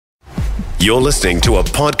You're listening to a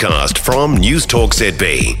podcast from News Talk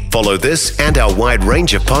ZB. Follow this and our wide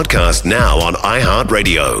range of podcasts now on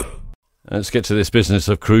iHeartRadio. Let's get to this business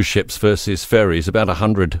of cruise ships versus ferries. About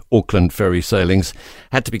 100 Auckland ferry sailings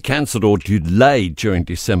had to be cancelled or delayed during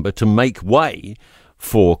December to make way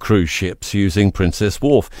for cruise ships using Princess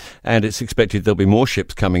Wharf. And it's expected there'll be more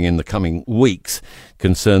ships coming in the coming weeks,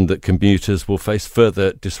 concerned that commuters will face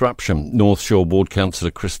further disruption. North Shore Ward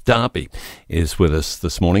Councillor Darby is with us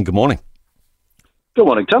this morning. Good morning. Good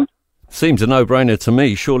morning, Tim. Seems a no-brainer to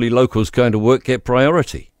me. Surely locals going to work get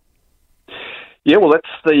priority. Yeah, well,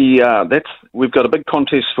 we've got a big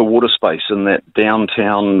contest for water space in that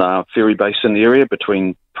downtown ferry basin area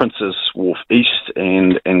between Princess Wharf East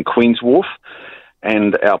and Queen's Wharf.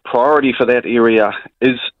 And our priority for that area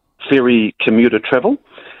is ferry commuter travel,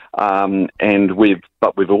 and we've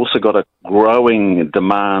also got a growing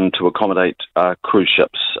demand to accommodate cruise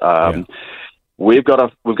ships. We've got a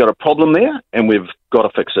problem there, and we've got to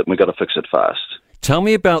fix it. And we've got to fix it fast. Tell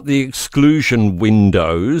me about the exclusion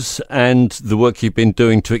windows and the work you've been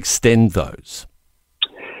doing to extend those.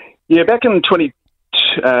 Yeah, back in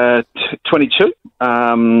 2022,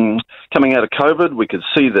 coming out of COVID, we could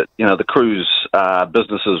see that the cruise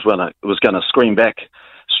businesses was going to scream back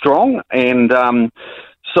strong, and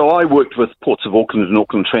so I worked with Ports of Auckland and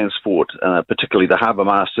Auckland Transport, particularly the harbour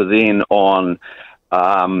master then, on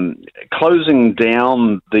closing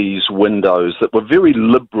down these windows that were very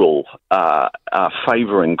liberal,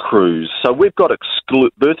 favouring cruise. So we've got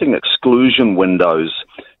berthing exclusion windows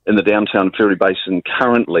in the downtown ferry basin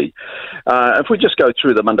currently. If we just go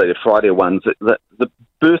through the Monday to Friday ones, the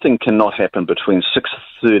berthing cannot happen between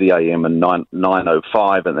 6:30am and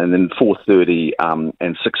 9:05, and then 4:30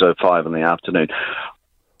 and 6:05 in the afternoon.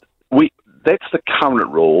 That's the current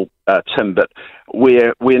rule, Tim, but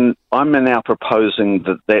when I'm now proposing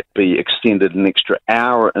that be extended an extra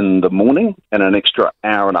hour in the morning and an extra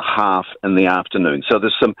hour and a half in the afternoon. So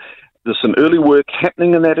there's some early work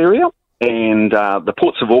happening in that area, and the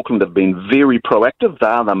Ports of Auckland have been very proactive. They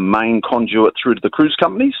are the main conduit through to the cruise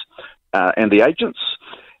companies and the agents,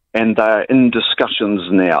 and they're in discussions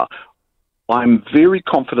now. I'm very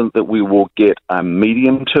confident that we will get a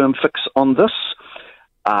medium-term fix on this.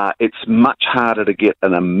 It's much harder to get a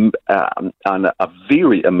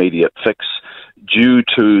very immediate fix due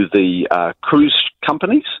to the cruise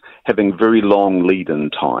companies having very long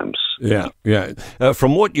lead-in times. Yeah.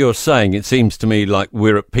 From what you're saying, it seems to me like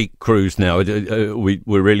we're at peak cruise now. We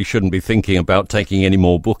really shouldn't be thinking about taking any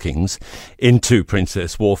more bookings into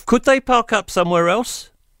Princess Wharf. Could they park up somewhere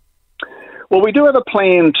else? Well, we do have a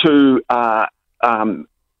plan to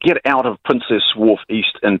get out of Princess Wharf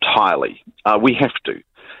East entirely. We have to.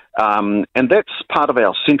 And that's part of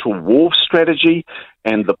our central wharf strategy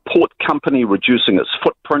and the port company reducing its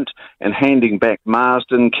footprint and handing back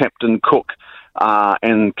Marsden, Captain Cook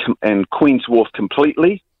and Queen's Wharf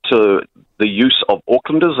completely to the use of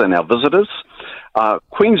Aucklanders and our visitors.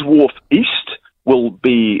 Queen's Wharf East will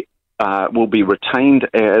be retained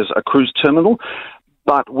as a cruise terminal.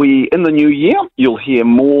 But in the new year, you'll hear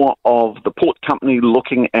more of the port company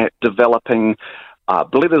looking at developing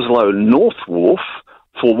Bledisloe North Wharf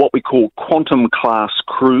for what we call quantum class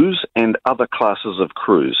cruise and other classes of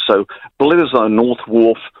cruise. So Bledisloe North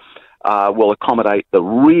Wharf will accommodate the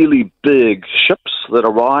really big ships that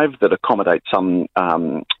arrive that accommodate some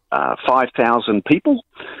 5,000 people.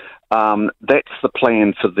 That's the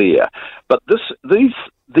plan for there. But these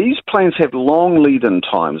plans have long lead-in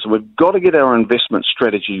times. We've got to get our investment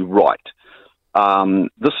strategy right.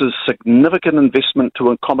 This is significant investment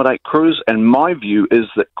to accommodate cruise, and my view is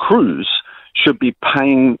that cruise should be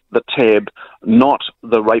paying the tab, not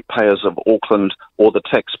the ratepayers of Auckland or the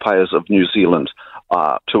taxpayers of New Zealand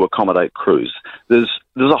to accommodate cruise. There's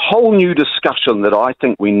a whole new discussion that I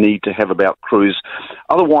think we need to have about cruise.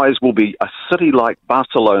 Otherwise, we'll be a city like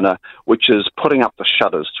Barcelona, which is putting up the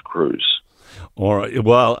shutters to cruise. All right.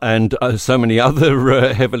 Well, and so many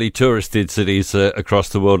other heavily touristed cities across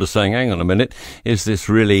the world are saying, hang on a minute, is this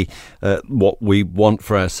really what we want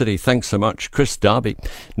for our city? Thanks so much. Darby,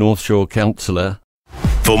 North Shore Councillor.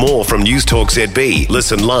 For more from News Talk ZB,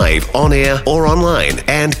 listen live, on air or online,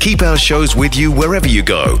 and keep our shows with you wherever you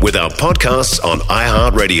go with our podcasts on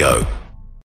iHeartRadio.